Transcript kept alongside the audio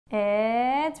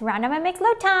It's random and mix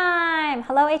load time!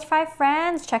 Hello H5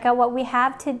 friends, check out what we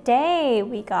have today.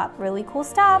 We got really cool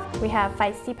stuff. We have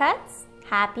Feisty Pets,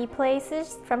 Happy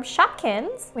Places from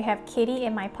Shopkins. We have Kitty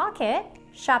in My Pocket,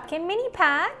 Shopkin mini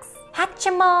packs,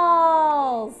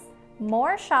 Hatchimals,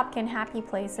 more Shopkin Happy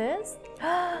Places,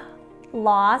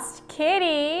 Lost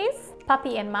Kitties,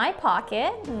 Puppy in My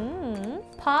Pocket,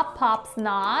 Pop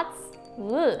snotz,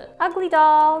 ugly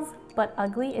dolls, but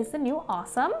ugly is the new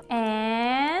awesome,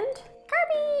 and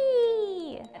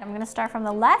Kirby! I'm gonna start from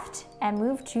the left and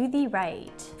move to the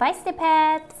right. Feisty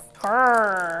Pets.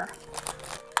 Grrr.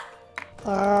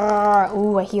 Grrr.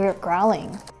 Ooh, I hear it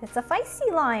growling. It's a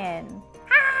feisty lion.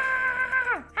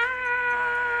 Ah!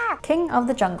 Ah! King of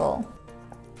the jungle.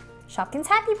 Shopkins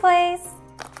Happy Place.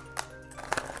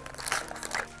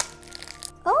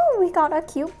 Oh, we got a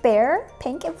cute bear,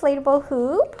 pink inflatable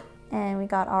hoop. And we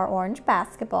got our orange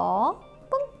basketball.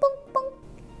 Boom, boom, boom.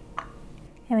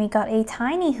 And we got a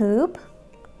tiny hoop,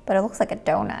 but it looks like a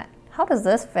donut. How does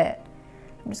this fit?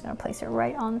 I'm just gonna place it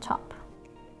right on top.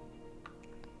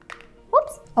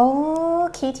 Whoops. Oh,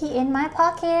 Kitty in My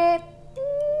Pocket.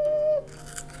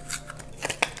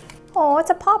 Oh, it's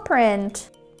a paw print.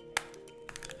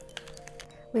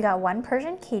 We got one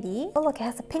Persian kitty. Oh, look, it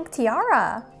has a pink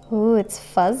tiara. Ooh, it's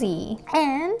fuzzy.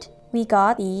 And we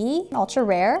got the ultra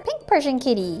rare pink Persian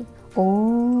kitty.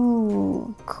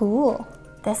 Ooh, cool.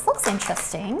 This looks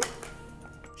interesting.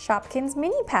 Shopkins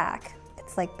mini pack.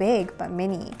 It's like big, but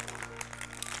mini.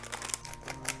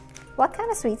 What kind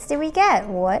of sweets did we get?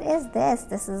 What is this?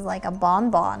 This is like a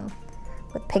bonbon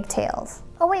with pigtails.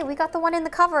 Oh wait, we got the one in the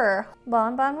cover.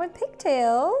 Bonbon with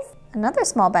pigtails. Another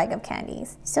small bag of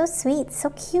candies. So sweet, so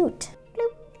cute.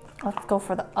 Bloop. Let's go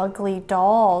for the ugly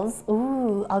dolls.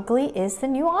 Ooh, ugly is the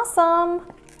new awesome.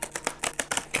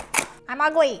 I'm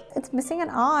ugly. It's missing an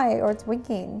eye or it's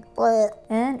winking. Blech.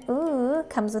 And ooh,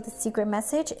 comes with a secret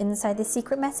message. Inside the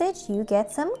secret message, you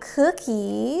get some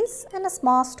cookies and a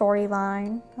small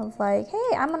storyline of like,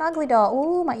 hey, I'm an ugly doll.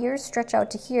 Ooh, my ears stretch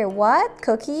out to here. What?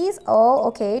 Cookies? Oh,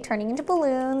 okay, turning into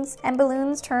balloons. And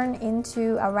balloons turn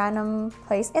into a random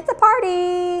place. It's a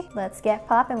party. Let's get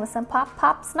popping with some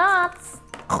pop snotz.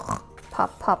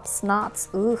 Pop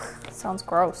snotz. Ooh, sounds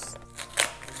gross.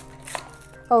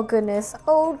 Oh goodness.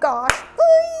 Oh gosh.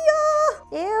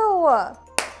 Ew.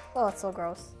 Oh, it's so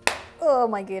gross. Oh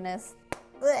my goodness.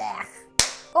 Ugh.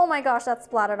 Oh my gosh, that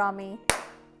splattered on me.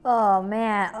 Oh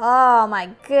man. Oh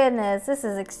my goodness. This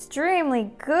is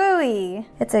extremely gooey.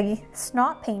 It's a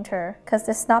snot painter because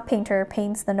this snot painter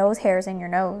paints the nose hairs in your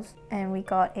nose. And we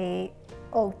got a,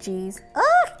 oh geez.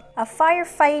 A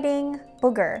firefighting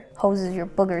booger. Hoses your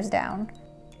boogers down.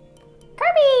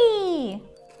 Kirby!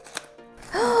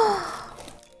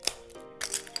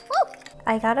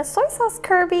 I got a soy sauce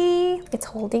Kirby. It's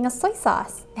holding a soy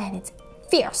sauce and it's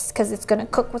fierce because it's gonna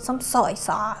cook with some soy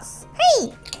sauce.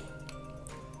 Hey!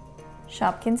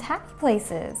 Shopkins Happy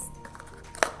Places.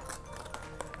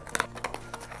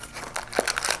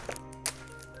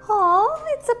 Oh,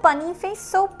 it's a bunny face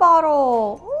soap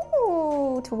bottle.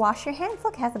 Ooh, to wash your hands.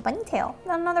 Look, it has a bunny tail.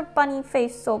 Another bunny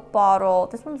face soap bottle.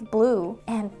 This one's blue.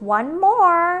 And one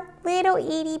more little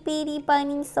itty bitty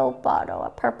bunny soap bottle, a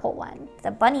purple one. It's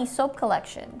a bunny soap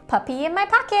collection. Puppy in My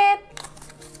Pocket.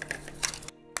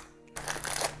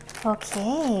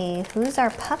 Okay, who's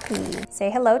our puppy? Say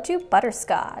hello to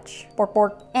Butterscotch. Bork,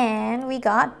 bork. And we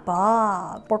got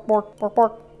Bob. Bork, bork, bork,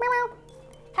 bork. Meow, meow.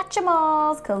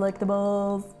 Hatchimals,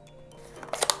 collectibles.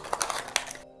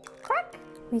 Crack.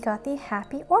 We got the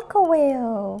happy orca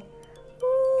whale.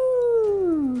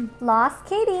 Ooh. Lost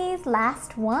kitties,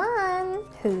 last one.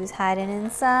 Who's hiding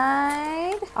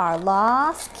inside? Our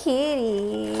lost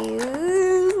kitties.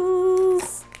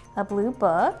 A blue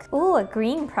book. Ooh, a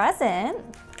green present.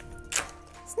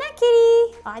 Snack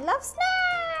kitty. I love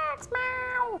snacks.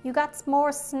 Meow. You got some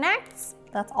more snacks?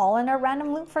 That's all in our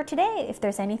random loot for today. If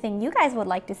there's anything you guys would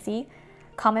like to see,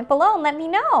 comment below and let me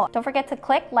know. Don't forget to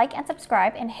click like and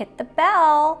subscribe and hit the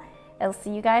bell. I'll see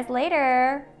you guys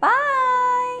later.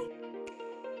 Bye!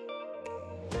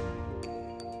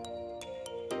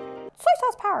 Soy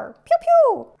sauce power. Pew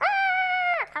pew!